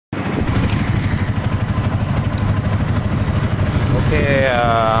Okay.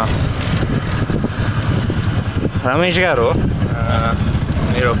 Ramesh గారు,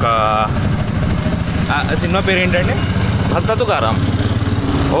 మీరు ఒక సినిమా పేరు ఏంటండి? భక్త తుకారాం.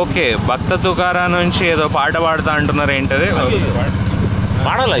 ఓకే, భక్త తుకారా నుంచి ఏదో పాట పాడుతా అంటున్నారు, ఏంటది?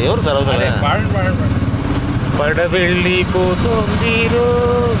 పాడాలా? ఎవరు సార్? పడవెళ్ళిపోతోందిరో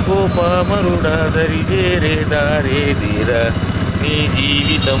గోపామరుడా దరి చేరే దారేదిరా, నీ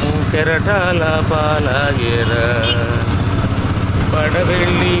జీవితము కెరటాల పాలాగేరా.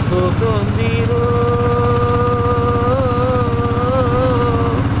 పడవెళ్ళిపోతోందిరో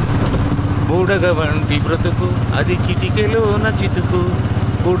బుడగ వంటి బ్రతుకు అది చిటికెలోన చితుకు,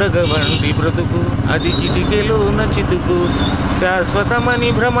 బుడగ వంటి బ్రతుకు అది చిటికెలోన చితుకు, శాశ్వతమని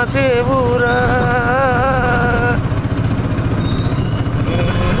భ్రమసేవురా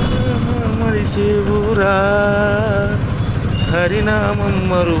మరిచేవురా, హరినామం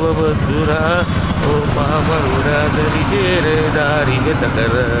మరువవద్దురా, ఓ పామరుడా దరి చేరే దారి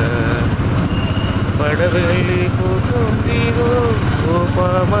వెతకరా. పడవెళ్ళిపోతుందిరో ఓ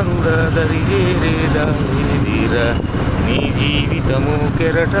పామరుడా దరి చేరే దారిదిరా, నీ జీవితము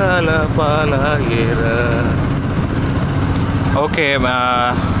కెరటాల పాలాయేరా. ఓకే,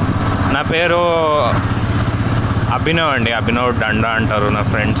 నా పేరు అభినవ్ అండి. అభినవ్ దండా అంటారు నా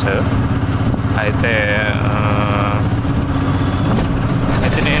ఫ్రెండ్స్. అయితే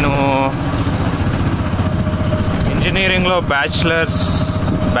నేను ఇంజనీరింగ్లో బ్యాచిలర్స్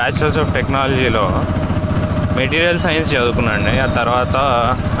ఆఫ్ టెక్నాలజీలో మెటీరియల్ సైన్స్ చదువుకున్నాండి. ఆ తర్వాత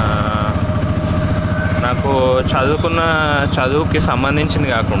నాకు చదువుకి సంబంధించింది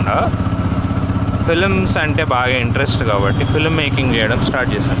కాకుండా ఫిల్మ్స్ అంటే బాగా ఇంట్రెస్ట్ కాబట్టి ఫిల్మ్ మేకింగ్ చేయడం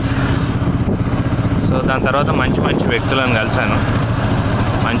స్టార్ట్ చేశాను. సో దాని తర్వాత మంచి వ్యక్తులను కలిశాను,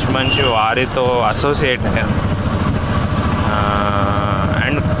 మంచి వారితో అసోసియేట్ అయ్యాను,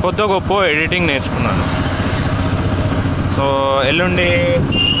 అండ్ కొత్త గొప్ప ఎడిటింగ్ నేర్చుకున్నాను. సో ఎల్లుండి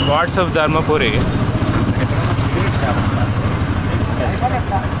God's of Dharmapuri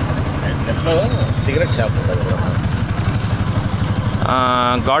cigarette shop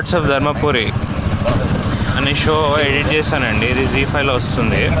gods of Dharmapuri అనే షో ఎడిట్ చేశానండి. ఇది జీ5లో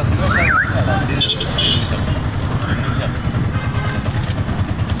వస్తుంది.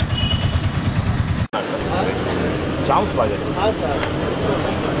 చామ్స్ బాగా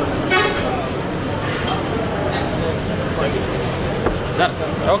సార్.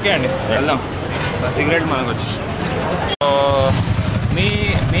 ఓకే అండి, వెళ్దాం. సిగరెట్ మనకు వచ్చేసి. సో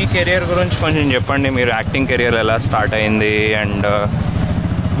మీ కెరియర్ గురించి కొంచెం చెప్పండి. మీరు యాక్టింగ్ కెరియర్ ఎలా స్టార్ట్ అయింది, అండ్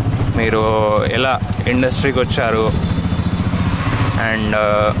మీరు ఎలా ఇండస్ట్రీకి వచ్చారు, అండ్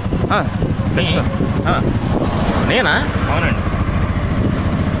నేనా? అవునండి.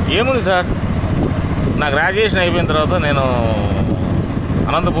 ఏముంది సార్, నా గ్రాడ్యుయేషన్ అయిపోయిన తర్వాత నేను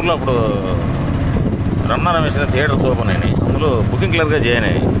అనంతపూర్లో అప్పుడు రమణ రమేష్ థియేటర్ ఓపెన్ అయినాయి. అందులో బుకింగ్ క్లర్క్గా జాయిన్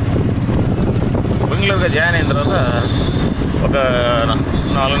అయిన తర్వాత ఒక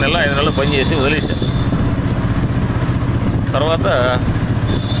 4 నెలలు 5 నెలలు పని చేసి వదిలేశాను. తర్వాత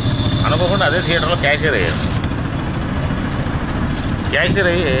అనుకోకుండా అదే థియేటర్లో క్యాషియర్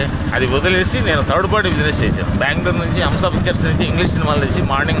అయ్యి అది వదిలేసి నేను థర్డ్ పార్టీ బిజినెస్ చేశాను. బెంగళూరు నుంచి హంస పిక్చర్స్ నుంచి ఇంగ్లీష్ సినిమాలు తెచ్చి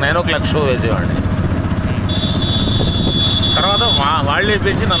మార్నింగ్ 9 o'clock షో వేసేవాడిని. తర్వాత వాళ్ళే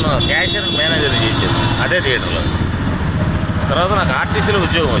పిలిచి నన్ను క్యాషియర్ మేనేజర్ చేశారు అదే థియేటర్లో. తర్వాత నాకు ఆర్టీసీలో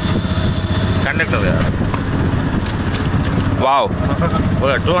ఉద్యోగం వచ్చింది, కండక్టర్గా. వావ్.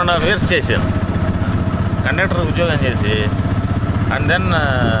 ఒక 2.5 years చేశాను కండక్టర్ ఉద్యోగం చేసి. అండ్ దెన్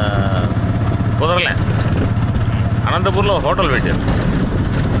కుదరలే, అనంతపూర్లో హోటల్ పెట్టాను.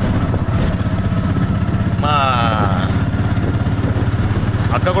 మా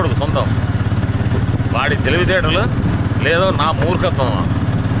అక్క కొడుకు సొంతం, వాడి తెలివితేటలు లేదో నా మూర్ఖత్వం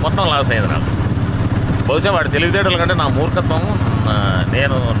మొత్తం లాస్ అయింది నాకు. బహుశా వాడి తెలివితేటల కంటే నా మూర్ఖత్వం,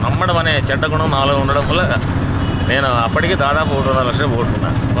 నేను నమ్మడం అనే చెడ్డ గుణం నాలో ఉండడం వల్ల నేను అప్పటికి దాదాపు 1.5 లక్షలు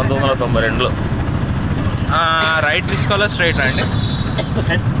పోగొట్టుకున్నాను 1992లో. రైట్ తీసుకోవాలా స్ట్రైట్ అండి?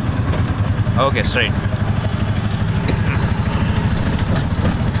 స్ట్రైట్. Okay, straight.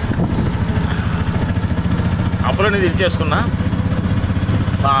 అప్పులని తీర్చేసుకున్నా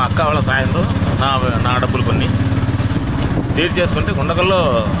మా అక్క వాళ్ళ సాయంతో. నా డబ్బులు కొన్ని తీర్చేసుకుంటే గుండకల్లో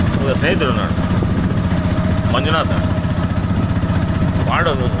ఒక స్నేహితుడు ఉన్నాడు, మంజునాథ్.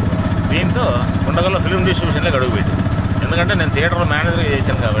 వాడు దీంతో గుండకల్లో ఫిల్మ్ డిస్ట్రిబ్యూషన్లోకి అడుగుపెట్టి, ఎందుకంటే నేను థియేటర్లో మేనేజర్గా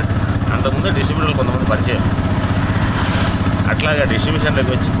చేశాను కాబట్టి అంతకుముందు డిస్ట్రిబ్యూటర్లు కొంతమంది పరిచయం. అట్లాగా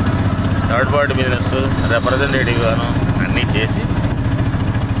డిస్ట్రిబ్యూషన్లోకి వచ్చి థర్డ్ పార్టీ బిజినెస్ రిప్రజెంటేటివ్గాను అన్నీ చేసి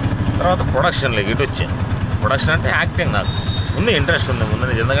తర్వాత ప్రొడక్షన్లోకి ఇటు వచ్చాను. ప్రొడక్షన్ అంటే యాక్టింగ్ నాకు ముందు ఇంట్రెస్ట్ ఉంది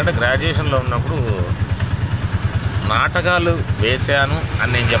ముందు, ఎందుకంటే గ్రాడ్యుయేషన్లో ఉన్నప్పుడు నాటకాలు వేశాను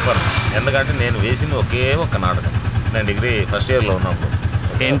అని నేను చెప్పను. ఎందుకంటే నేను వేసింది ఒకే ఒక్క నాటకం, నేను డిగ్రీ ఫస్ట్ ఇయర్లో ఉన్నప్పుడు.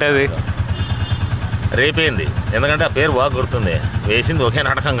 ఏంటది? రేపేంది, ఎందుకంటే ఆ పేరు బాగా గుర్తుంది. వేసింది ఒకే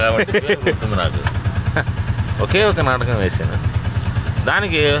నాటకం కాబట్టి పేరు గుర్తుంది నాకు. ఒకే ఒక నాటకం వేసాను.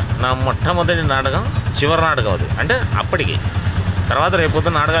 దానికి నా మొట్టమొదటి నాటకం చివరి నాటకం అది. అంటే అప్పటికి తర్వాత రేపు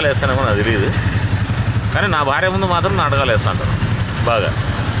నాటకాలు వేస్తానేమో నాకు తెలియదు, కానీ నా భార్య ముందు మాత్రం నాటకాలు వేస్తాను బాగా,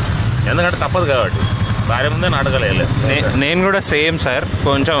 ఎందుకంటే తప్పదు కాబట్టి. భార్య ముందే నాటకాలు వేయలేదు. నేను కూడా సేమ్ సార్,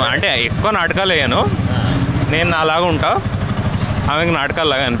 కొంచెం అంటే ఎక్కువ నాటకాలు వేయను. నేను నాలాగా ఉంటా, ఆమెకు నాటకాలు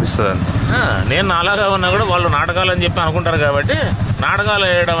లాగా అనిపిస్తుంది. నేను నాలాగా ఉన్నా కూడా వాళ్ళు నాటకాలు అని చెప్పి అనుకుంటారు కాబట్టి నాటకాలు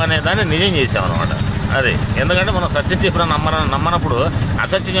వేయడం అనే దాన్ని నిజం చేసామన్నమాట. అది ఎందుకంటే మనం సత్యం చెప్పిన నమ్మనప్పుడు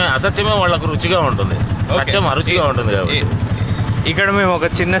అసత్యమే వాళ్ళకు రుచిగా ఉంటుంది, సత్యం అరుచిగా ఉంటుంది కాబట్టి. ఇక్కడ మేము ఒక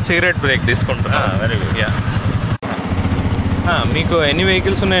చిన్న సిగరెట్ బ్రేక్ తీసుకుంటున్నాం. Very good. మీకు ఎన్ని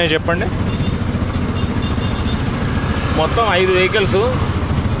వెహికల్స్ ఉన్నాయో చెప్పండి. మొత్తం 5 వెహికల్స్,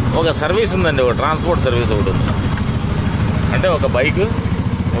 ఒక సర్వీస్ ఉందండి, ఒక ట్రాన్స్పోర్ట్ సర్వీస్ ఒకటి ఉంది. అంటే ఒక బైకు,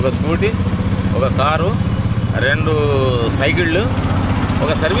 ఒక స్కూటీ, ఒక కారు, 2 సైకిళ్ళు,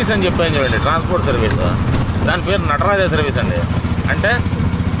 ఒక సర్వీస్ అని చెప్పాను చూడండి, ట్రాన్స్పోర్ట్ సర్వీస్. దాని పేరు నటరాజ సర్వీస్ అండి. అంటే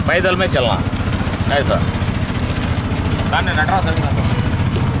పైదలమే చల్లా అదే సార్, దాన్ని నటరాజ సర్వీస్ అంటారు.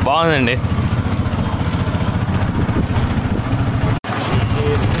 బాగుందండి.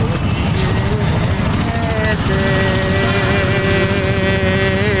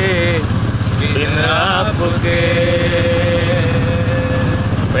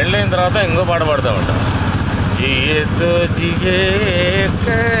 పెళ్ళైన తర్వాత ఇంకో పాట పాడతామంట. జియే తో జియే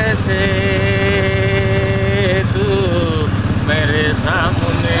కైసే తూ మేరే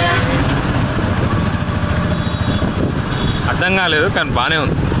సామునే. అర్థం కాలేదు కానీ బాగానే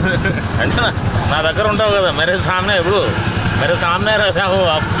ఉంది. అంటే నా దగ్గర ఉంటావు కదా, మేరే సామ్నే, ఇప్పుడు మేరే సామ్నే రసావు.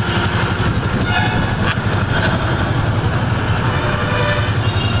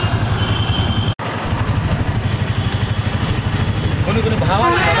 కొన్ని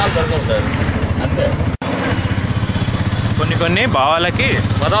భావాలు పదాలు దొరకవు సార్, అంతే. కొన్ని భావాలకి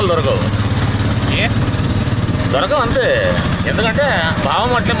పదాలు దొరకవు, దొరకవు అంతే. ఎందుకంటే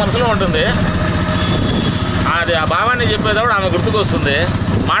భావం అట్లే మనసులో ఉంటుంది. అది ఆ భావాన్ని చెప్పేటప్పుడు ఆమె గుర్తుకు వస్తుంది,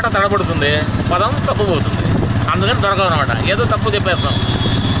 మాట తడబడుతుంది, పదం తప్పుపోతుంది. అందుకని దొరకవు అనమాట. ఏదో తప్పు చెప్పేస్తాం,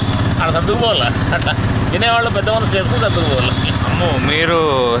 అక్కడ సర్దుకుపోవాలి. అట్లా వినేవాళ్ళు పెద్ద మనసు చేసుకుని సర్దుకుపోవాలి. అమ్మో, మీరు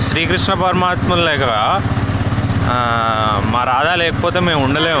శ్రీకృష్ణ పరమాత్ములు లేక మా రాధా లేకపోతే మేము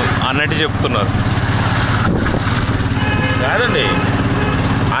ఉండలేము అన్నట్టు చెప్తున్నారు. కాదండి,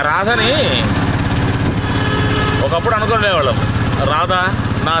 ఆ రాధని ఒకప్పుడు అనుకునేవాళ్ళం, రాధా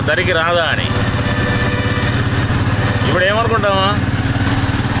నా దరికి రాధా అని. ఇప్పుడు ఏమనుకుంటామా,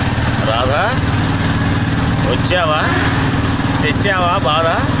 రాధా వచ్చావా తెచ్చావా బాధ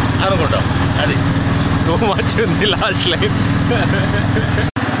అనుకుంటాం. అది టూ మచ్ ఉంది లాస్ట్ లైఫ్.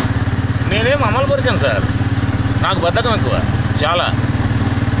 నేనేం అమలు పరిచాను సార్, నాకు బద్ధకం ఎక్కువ చాలా.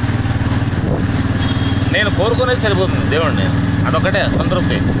 నేను కోరుకునేది సరిపోతుంది దేవుడిని, అదొక్కటే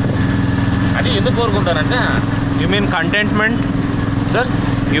సంతృప్తి. అది ఎందుకు కోరుకుంటానంటే, you mean contentment sir,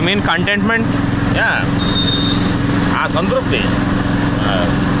 you mean contentment. ఆ సంతృప్తి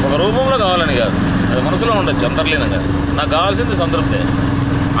ఒక రూపంలో కావాలని కాదు, అది మనసులో ఉండొచ్చు అంతర్లీనంగా. నాకు కావాల్సింది సంతృప్తి.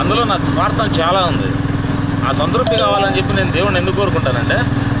 అందులో నా స్వార్థం చాలా ఉంది. ఆ సంతృప్తి కావాలని చెప్పి నేను దేవుడిని ఎందుకు కోరుకుంటానంటే,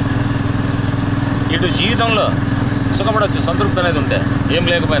 ఇటు జీవితంలో సుఖపడవచ్చు సంతృప్తి అనేది ఉంటే, ఏం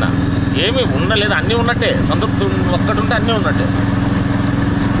లేకపోయినా. ఏమీ ఉండలేదు, అన్నీ ఉన్నట్టే. సంతృప్తి ఒక్కటి ఉంటే అన్నీ ఉన్నట్టే.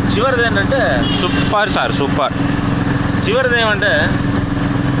 చివరిది ఏంటంటే, సూపర్ సార్, సూపర్. చివరిది ఏమంటే,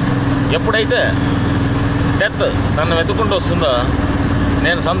 ఎప్పుడైతే డెత్ నన్ను వెతుక్కుంటూ వస్తుందో,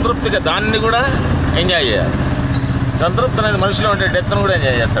 నేను సంతృప్తిగా దాన్ని కూడా ఎంజాయ్ చేయాలి. సంతృప్తి అనేది మనిషిలో ఉంటే డెత్ను కూడా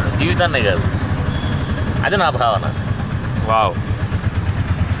ఎంజాయ్ చేస్తాడు, జీవితాన్ని కాదు. అది నా భావన. వావ్.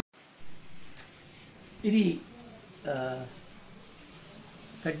 ఇది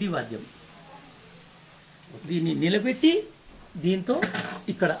కడ్డీ వాద్యం. దీన్ని నిలబెట్టి దీంతో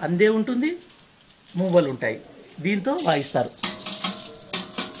ఇక్కడ అందే ఉంటుంది, మూవలు ఉంటాయి, దీంతో వాయిస్తారు.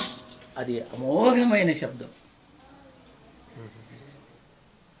 అది అమోఘమైన శబ్దం.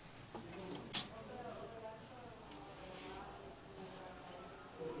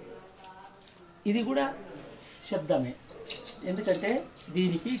 ఇది కూడా శబ్దమే, ఎందుకంటే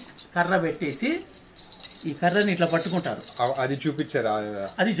దీనికి కర్ర పెట్టేసి ఈ కర్రని ఇట్లా పట్టుకుంటారు. అది చూపించారు,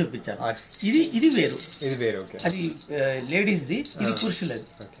 అది చూపించారు. ఇది వేరు, ఇది వేరు. ఓకే, అది లేడీస్ది, ఇది పురుషులది.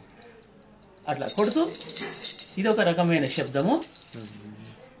 అట్లా కొడుతూ ఇది ఒక రకమైన శబ్దము,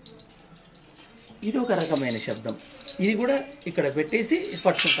 ఇది ఒక రకమైన శబ్దం. ఇది కూడా ఇక్కడ పెట్టేసి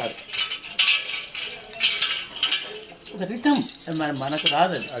పట్టుకుంటారు. ఒక రిథం మనకు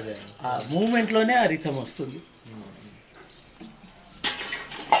రాదు, అదే ఆ మూమెంట్లోనే ఆ రిథం వస్తుంది.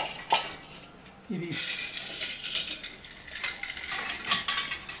 ఇది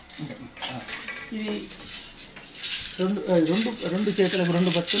ఇది రెండు రెండు రెండు చేతులకు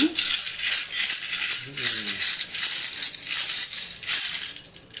రెండు పట్టుకుని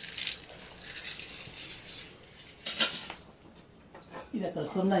ఇది అక్కడ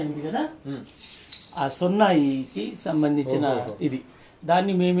సున్నాయి ఉంది కదా, ఆ సున్నాయికి సంబంధించిన ఇది.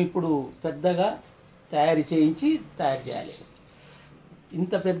 దాన్ని మేము ఇప్పుడు పెద్దగా తయారు చేయాలి.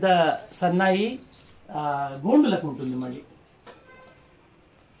 ఇంత పెద్ద సన్నాయి గోండులకు ఉంటుంది మళ్ళీ.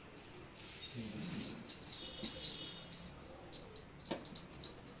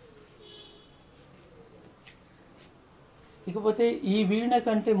 ఇకపోతే ఈ వీణ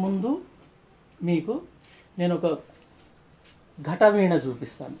కంటే ముందు మీకు నేను ఒక ఘట వీణ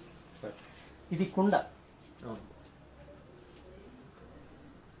చూపిస్తాను. ఇది కుండ.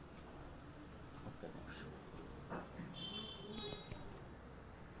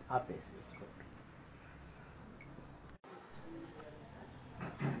 ఆపేసి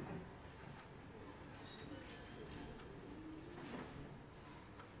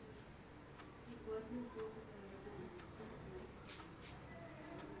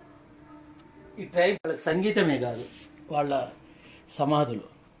ఈ ట్రైబ్ వాళ్ళకి సంగీతమే కాదు, వాళ్ళ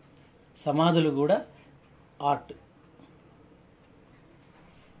సమాధులు కూడా ఆర్ట్.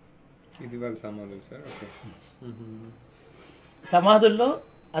 ఇది వాళ్ళ సమాధులు సార్. ఓకే. సమాధుల్లో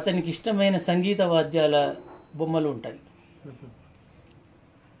అతనికి ఇష్టమైన సంగీత వాద్యాల బొమ్మలు ఉంటాయి.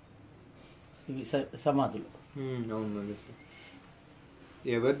 ఇవి సమాధులు. అవును సార్.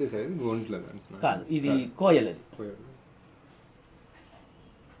 ఎవరిది సార్? ఇది గోంట్లది అంటున్నా? కాదు, ఇది కోయలది.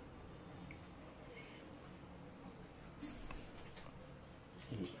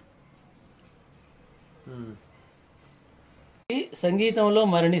 సంగీతంలో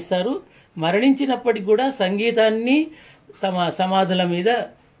మరణిస్తారు. మరణించినప్పటికి కూడా సంగీతాన్ని తమ సమాధుల మీద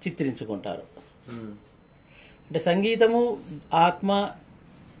చిత్రించుకుంటారు. అంటే సంగీతము ఆత్మ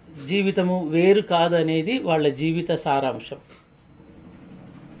జీవితము వేరు కాదు అనేది వాళ్ళ జీవిత సారాంశం.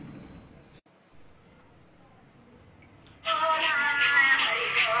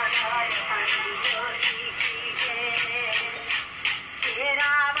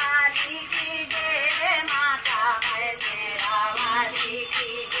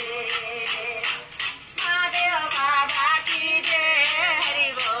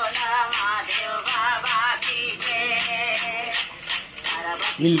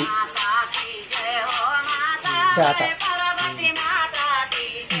 ఇల్లు, చాట,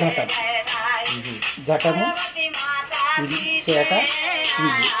 ఘటము, ఇది చేట,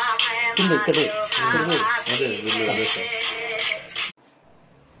 ఇల్లు కింద ఇక్కడే.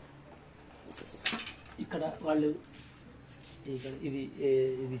 ఇక్కడ వాళ్ళు ఇక్కడ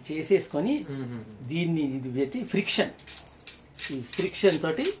ఇది చేసేసుకొని దీన్ని ఇది పెట్టి ఫ్రిక్షన్, ఈ ఫ్రిక్షన్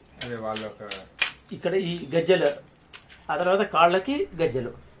తోటి ఇక్కడ ఈ గజ్జలు, ఆ తర్వాత కాళ్ళకి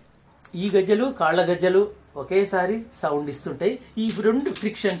గజ్జలు, ఈ గజ్జలు కాళ్ళ గజ్జలు ఒకేసారి సౌండ్ ఇస్తుంటాయి. ఈ రెండు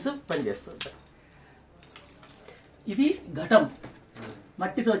ఫ్రిక్షన్స్ పనిచేస్తుంటాయి. ఇది ఘటం,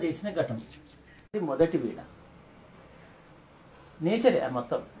 మట్టితో చేసిన ఘటం. ఇది మొదటి వీణ. నేచరే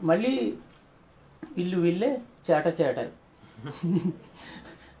మొత్తం. మళ్ళీ ఇల్లు వీళ్ళే, చేట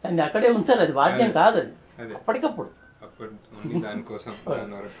దాన్ని అక్కడే ఉంచాలి. అది వాద్యం కాదు, అది అప్పటికప్పుడు.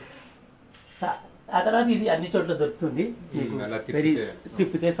 ఆ తర్వాత ఇది అన్ని చోట్ల దొరుకుతుంది. వెరీ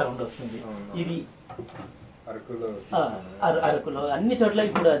తిప్పితే సౌండ్ వస్తుంది. ఇది అరకులో అన్ని చోట్ల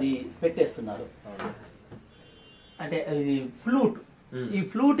ఇప్పుడు అది పెట్టేస్తున్నారు. అంటే ఇది ఫ్లూట్. ఈ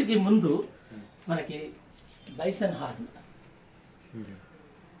ఫ్లూట్కి ముందు మనకి బైసన్ హార్న్.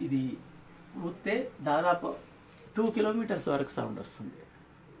 ఇది ఊస్తే దాదాపు 2 కిలోమీటర్స్ వరకు సౌండ్ వస్తుంది.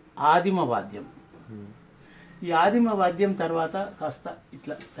 ఆదిమ వాద్యం. ఈ ఆదిమ వాద్యం తర్వాత కాస్త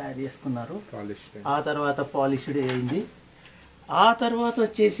ఇట్లా తయారు చేసుకున్నారు. ఆ తర్వాత పాలిష్డ్ అయింది. ఆ తర్వాత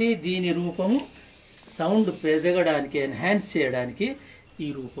వచ్చేసి దీని రూపము సౌండ్ పెరగడానికి, ఎన్హాన్స్ చేయడానికి ఈ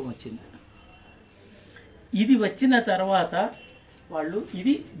రూపం వచ్చింది. ఇది వచ్చిన తర్వాత వాళ్ళు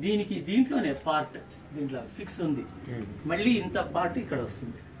దీంట్లోనే పార్ట్, దీంట్లో ఫిక్స్ ఉంది, మళ్ళీ ఇంత పార్ట్ ఇక్కడ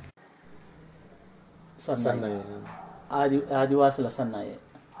వస్తుంది. ఆదివాసుల సన్నాయి.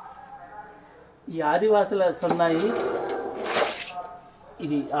 ఈ ఆదివాసుల సన్నాయి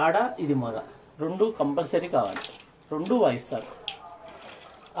ఇది ఆడ, ఇది మగ, రెండు కంపల్సరీ కావాలి, రెండు వాయిస్తారు.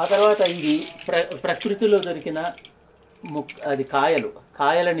 ఆ తర్వాత ఇది ప్రకృతిలో దొరికిన అది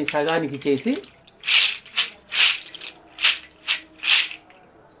కాయలని సగానికి చేసి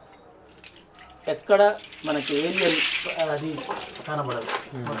ఎక్కడ మనకి ఏలియన్ అది కనబడదు,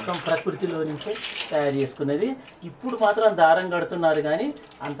 మొత్తం ప్రకృతిలో నుంచే తయారు చేసుకునేది. ఇప్పుడు మాత్రం దారం కడుతున్నారు, కానీ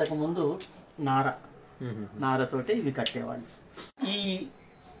అంతకుముందు నారతోటి ఇవి కట్టేవాళ్ళు.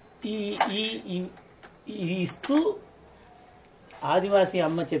 ఈ ఇస్తూ ఆదివాసీ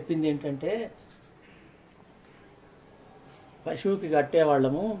అమ్మ చెప్పింది ఏంటంటే, పశువుకి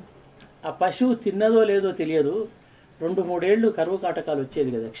కట్టేవాళ్ళము. ఆ పశువు తిన్నదో లేదో తెలియదు. 2-3 ఏళ్ళు కరువు కాటకాలు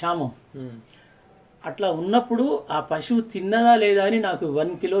వచ్చేది కదా, క్షామం. అట్లా ఉన్నప్పుడు ఆ పశువు తిన్నదా లేదా అని నాకు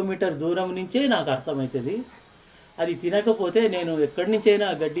 1 కిలోమీటర్ దూరం నుంచే నాకు అర్థమవుతుంది. అది తినకపోతే నేను ఎక్కడి నుంచైనా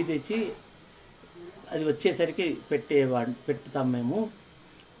గడ్డి తెచ్చి అది వచ్చేసరికి పెట్టుతాం మేము.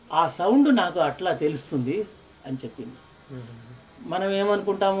 ఆ సౌండ్ నాకు అట్లా తెలుస్తుంది అని చెప్పింది. మనం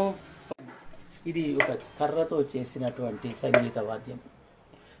ఏమనుకుంటాము, ఇది ఒక కర్రతో చేసినటువంటి సంగీత వాద్యం.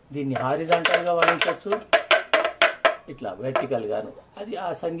 దీన్ని హారిజాంటల్గా వాయించవచ్చు, ఇట్లా వెర్టికల్గాను. అది ఆ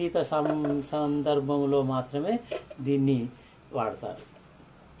సంగీత సందర్భంలో మాత్రమే దీన్ని వాడతారు.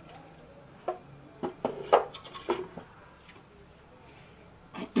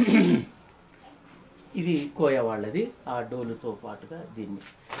 ఇది కోయ వాళ్ళది, ఆ డోలుతో పాటుగా దీన్ని.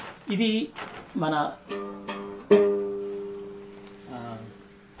 ఇది మన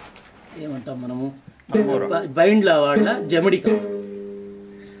ఏమంటాం మనము, బైండ్ల వాళ్ళ జమడిక.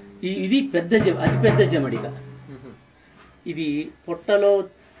 ఇది అతిపెద్ద జమడిక. ఇది పొట్టలో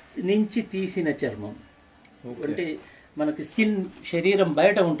నుంచి తీసిన చర్మం. అంటే మనకి స్కిన్, శరీరం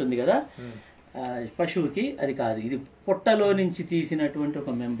బయట ఉంటుంది కదా పశువుకి, అది కాదు. ఇది పొట్టలో నుంచి తీసినటువంటి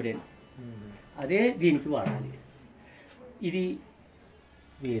ఒక మెంబ్రేన్. అదే దీనికి వాడాలి. ఇది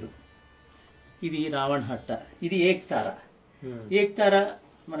వేరు. ఇది రావణ్ హట్ట. ఇది ఏక్తారా. ఏక్తారా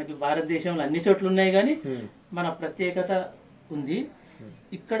మనకి భారతదేశంలో అన్ని చోట్ల ఉన్నాయి, కానీ మన ప్రత్యేకత ఉంది.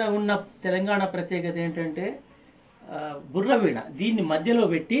 ఇక్కడ ఉన్న తెలంగాణ ప్రత్యేకత ఏంటంటే బుర్రవీణ. దీన్ని మధ్యలో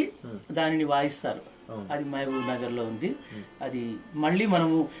పెట్టి దానిని వాయిస్తారు. అది మహబూబ్ నగర్లో ఉంది. అది మళ్ళీ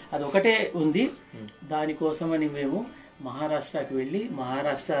మనము అది ఒకటే ఉంది. దానికోసమని మేము మహారాష్ట్రకి వెళ్ళి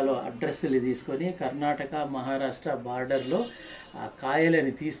మహారాష్ట్రలో అడ్రస్లు తీసుకొని కర్ణాటక మహారాష్ట్ర బార్డర్లో ఆ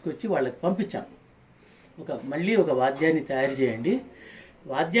కాయలని తీసుకొచ్చి వాళ్ళకి పంపించాం. మళ్ళీ ఒక వాద్యాన్ని తయారు చేయండి.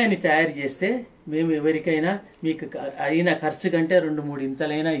 వాద్యాన్ని తయారు చేస్తే మేము ఎవరికైనా మీకు అయిన ఖర్చు కంటే 2-3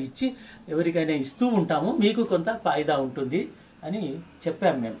 ఇంతలైనా ఇచ్చి ఎవరికైనా ఇస్తూ ఉంటాము, మీకు కొంత ఫాయిదా ఉంటుంది అని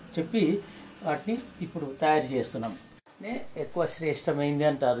చెప్పాము. మేము చెప్పి వాటిని ఇప్పుడు తయారు చేస్తున్నాం. ఎక్కువ శ్రేష్టమైంది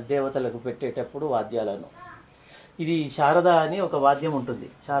అంటారు దేవతలకు పెట్టేటప్పుడు వాద్యాలను. ఇది శారద అని ఒక వాద్యం ఉంటుంది,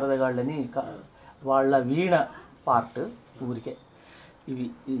 శారదగాళ్ళని, వాళ్ళ వీణ పార్ట్ ఊరికే.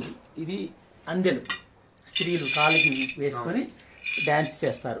 ఇది అందెలు స్త్రీలు కాలికి వేసుకొని డ్యాన్స్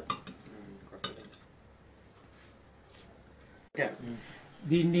చేస్తారు.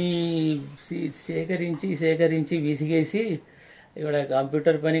 దీన్ని సేకరించి విసిగేసి ఇక్కడ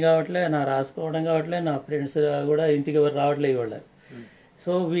కంప్యూటర్ పని కావట్లే, నా రాసుకోవడం కావట్లే, నా ఫ్రెండ్స్ కూడా ఇంటికి ఎవరు రావట్లే ఇవాళ.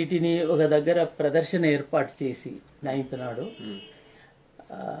 సో వీటిని ఒక దగ్గర ప్రదర్శన ఏర్పాటు చేసి 9th నాడు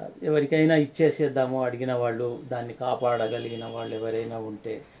ఎవరికైనా ఇచ్చేసేద్దాము, అడిగిన వాళ్ళు, దాన్ని కాపాడగలిగిన వాళ్ళు ఎవరైనా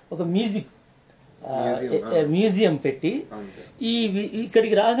ఉంటే ఒక మ్యూజియం పెట్టి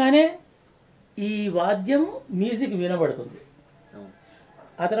ఇక్కడికి రాగానే ఈ వాద్యం మ్యూజిక్ వినబడుతుంది.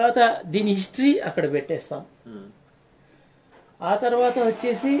 ఆ తర్వాత దీని హిస్టరీ అక్కడ పెట్టేస్తాం. ఆ తర్వాత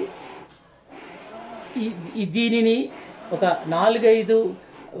వచ్చేసి దీనిని ఒక 4-5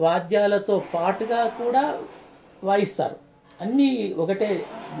 వాద్యాలతో పాటుగా కూడా వాయిస్తారు. అన్నీ ఒకటే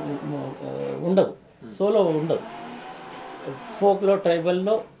ఉండవు, సోలో ఉండదు. ఫోక్లో,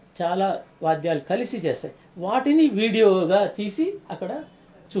 ట్రైబల్లో చాలా వాద్యాలు కలిసి చేస్తాయి. వాటిని వీడియోగా తీసి అక్కడ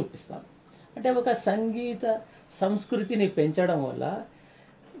చూపిస్తాం. అంటే ఒక సంగీత సంస్కృతిని పెంచడం వల్ల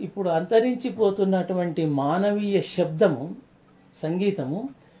ఇప్పుడు అంతరించిపోతున్నటువంటి మానవీయ శబ్దము, సంగీతము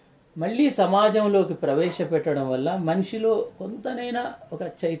మళ్ళీ సమాజంలోకి ప్రవేశపెట్టడం వల్ల మనిషిలో కొంతనైనా ఒక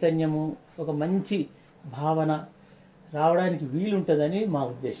చైతన్యము, ఒక మంచి భావన రావడానికి వీలుంటుందని మా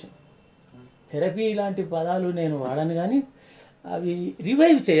ఉద్దేశం. థెరపీ లాంటి పదాలు నేను వాడను, కానీ అవి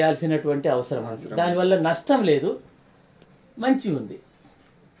రివైవ్ చేయాల్సినటువంటి అవసరం ఉంది. దానివల్ల నష్టం లేదు, మంచి ఉంది.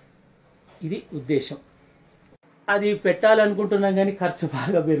 ఇది ఉద్దేశం. అది పెట్టాలనుకుంటున్నాం కానీ ఖర్చు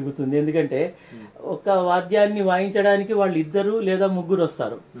బాగా పెరుగుతుంది. ఎందుకంటే ఒక వాద్యాన్ని వాయించడానికి వాళ్ళు 2 లేదా 3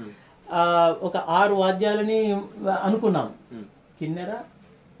 వస్తారు. ఒక 6 వాద్యాలని అనుకున్నాం. కిన్నెర,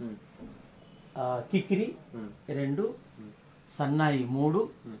 కిక్కిరి 2, సన్నాయి 3,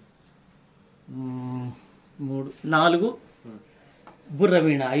 4,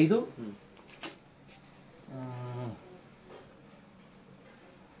 బుర్రవీణ 5,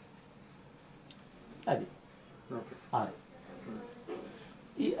 అది 6.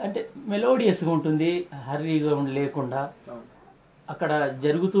 అంటే మెలోడియస్గా ఉంటుంది, హర్రీగా లేకుండా. అక్కడ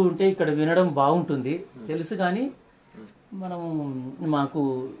జరుగుతూ ఉంటే ఇక్కడ వినడం బాగుంటుంది తెలుసు, కానీ మనం మాకు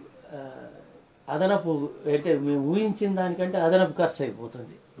అదనపు అంటే మేము ఊహించిన దానికంటే అదనపు ఖర్చు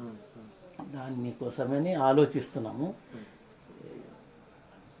అయిపోతుంది. దానికోసమని ఆలోచిస్తున్నాము.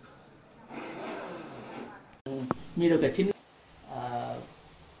 మీరు ఒక చిన్న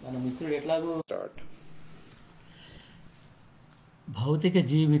మన మిత్రుడు ఎట్లాగో భౌతిక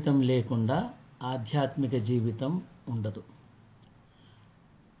జీవితం లేకుండా ఆధ్యాత్మిక జీవితం ఉండదు.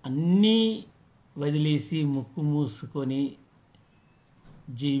 అన్నీ వదిలేసి ముక్కు మూసుకొని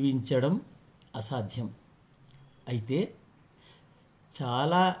జీవించడం అసాధ్యం. అయితే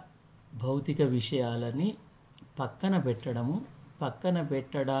చాలా భౌతిక విషయాలని పక్కన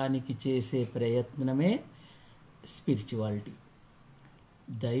పెట్టడానికి చేసే ప్రయత్నమే స్పిరిచువాలిటీ.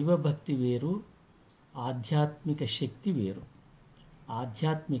 దైవభక్తి వేరు, ఆధ్యాత్మిక శక్తి వేరు.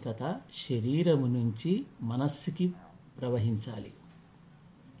 ఆధ్యాత్మికత శరీరము నుంచి మనస్సుకి ప్రవహించాలి.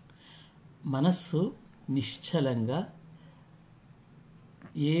 మనస్సు నిశ్చలంగా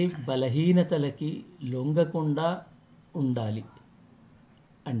ఏ బలహీనతలకి లొంగకుండా ఉండాలి.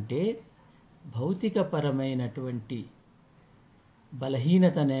 అంటే భౌతికపరమైనటువంటి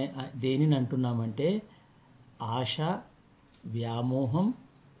బలహీనతనే దేనిని అంటున్నామంటే ఆశ, వ్యామోహం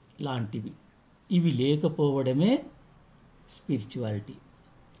లాంటివి. ఇవి లేకపోవడమే స్పిరిచువాలిటీ,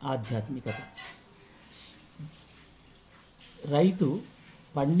 ఆధ్యాత్మికత. రైతు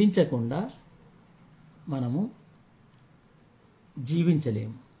పండించకుండా మనము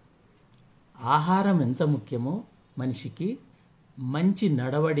జీవించలేము. ఆహారం ఎంత ముఖ్యమో మనిషికి మంచి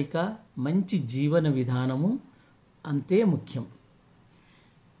నడవడిక, మంచి జీవన విధానము అంతే ముఖ్యం.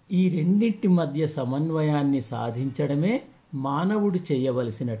 ఈ రెండింటి మధ్య సమన్వయాన్ని సాధించడమే మానవుడు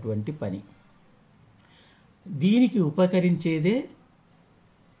చేయవలసినటువంటి పని. దీనికి ఉపకరించేదే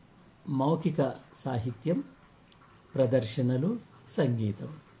మౌఖిక సాహిత్యం, ప్రదర్శనలు,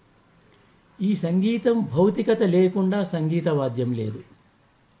 సంగీతం. ఈ సంగీతం భౌతికత లేకుండా సంగీత వాద్యం లేదు.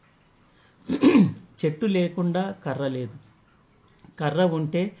 చెట్టు లేకుండా కర్ర లేదు. కర్ర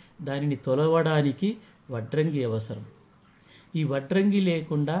ఉంటే దానిని తొలవడానికి వడ్రంగి అవసరం. ఈ వడ్రంగి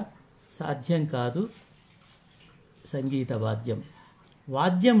లేకుండా సాధ్యం కాదు సంగీత వాద్యం.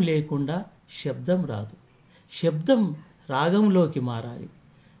 వాద్యం లేకుండా శబ్దం రాదు. శబ్దం రాగంలోకి మారాలి.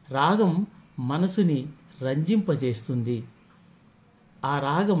 రాగం మనసుని రంజింపజేస్తుంది. ఆ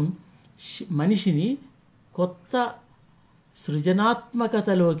రాగం మనిషిని కొత్త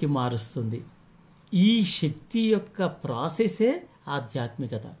సృజనాత్మకతలోకి మారుస్తుంది. ఈ శక్తి యొక్క ప్రాసెసే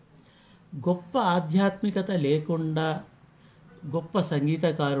ఆధ్యాత్మికత. గొప్ప ఆధ్యాత్మికత లేకుండా గొప్ప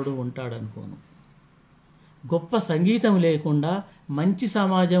సంగీతకారుడు ఉంటాడనుకోను. గొప్ప సంగీతం లేకుండా మంచి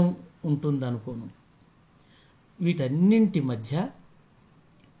సమాజం ఉంటుందనుకోను. వీటన్నింటి మధ్య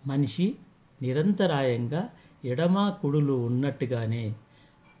మనిషి నిరంతరాయంగా ఎడమ కుడులు ఉన్నట్టుగానే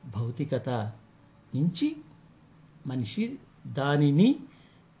భౌతికత నుంచి మనిషి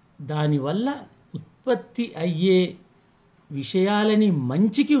దానివల్ల ఉత్పత్తి అయ్యే విషయాలని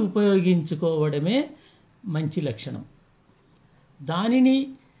మంచికి ఉపయోగించుకోవడమే మంచి లక్షణం.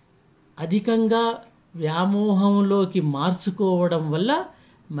 దానిని అధికంగా వ్యామోహంలోకి మార్చుకోవడం వల్ల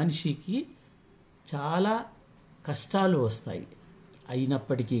మనిషికి చాలా కష్టాలు వస్తాయి.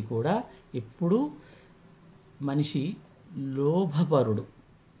 అయినప్పటికీ కూడా ఎప్పుడూ మనిషి లోభపరుడు,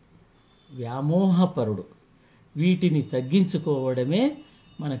 వ్యామోహపరుడు. వీటిని తగ్గించుకోవడమే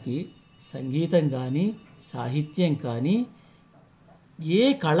మనకి సంగీతం కానీ సాహిత్యం కానీ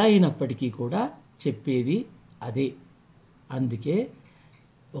ఏ కళ అయినప్పటికీ కూడా చెప్పేది అదే. అందుకే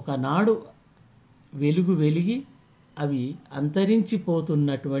ఒకనాడు వెలిగి అవి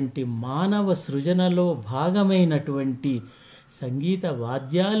అంతరించిపోతున్నటువంటి మానవ సృజనలో భాగమైనటువంటి సంగీత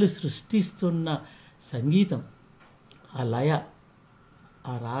వాద్యాలు సృష్టిస్తున్న సంగీతం, ఆ లయ,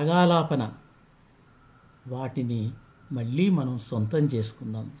 ఆ రాగాలాపన, వాటిని మళ్ళీ మనం సొంతం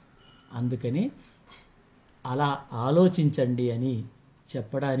చేసుకుందాం. అందుకని అలా ఆలోచించండి అని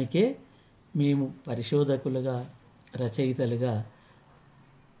చెప్పడానికే మేము పరిశోధకులుగా, రచయితలుగా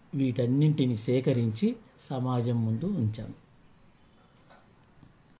వీటన్నింటిని సేకరించి సమాజం ముందు ఉంచాము.